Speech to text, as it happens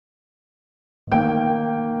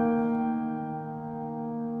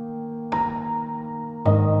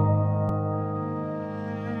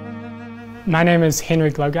My name is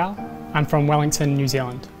Henry Glogau. I'm from Wellington, New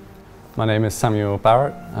Zealand. My name is Samuel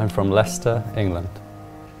Baratt. I'm from Leicester, England.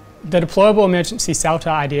 The deployable emergency shelter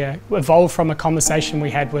idea evolved from a conversation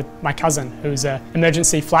we had with my cousin, who's an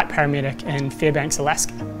emergency flight paramedic in Fairbanks,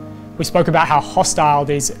 Alaska. We spoke about how hostile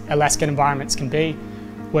these Alaskan environments can be,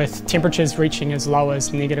 with temperatures reaching as low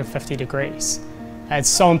as -50 degrees. It's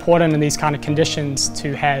so important in these kind of conditions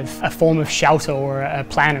to have a form of shelter or a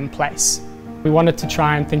plan in place. We wanted to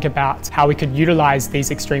try and think about how we could utilize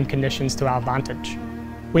these extreme conditions to our advantage.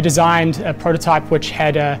 We designed a prototype which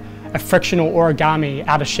had a frictional origami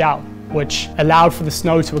outer shell, which allowed for the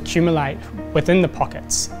snow to accumulate within the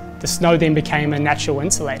pockets. The snow then became a natural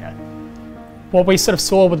insulator. What we sort of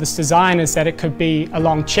saw with this design is that it could be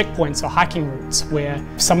along checkpoints or hiking routes where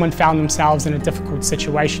if someone found themselves in a difficult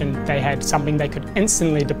situation, they had something they could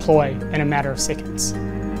instantly deploy in a matter of seconds.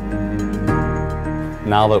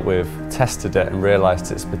 Now that we've tested it and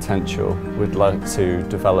realised its potential, we'd like to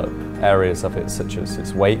develop areas of it such as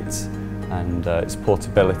its weight and its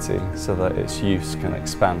portability so that its use can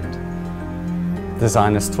expand.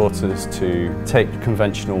 Designers taught us to take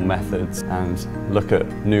conventional methods and look at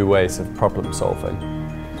new ways of problem solving.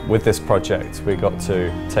 With this project, we got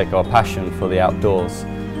to take our passion for the outdoors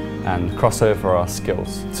and cross over our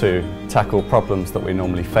skills to tackle problems that we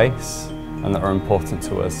normally face and that are important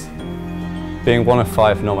to us. Being one of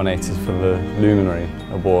 5 nominated for the Luminary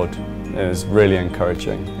Award is really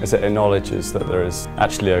encouraging, as it acknowledges that there is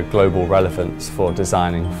actually a global relevance for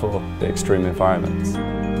designing for the extreme environments.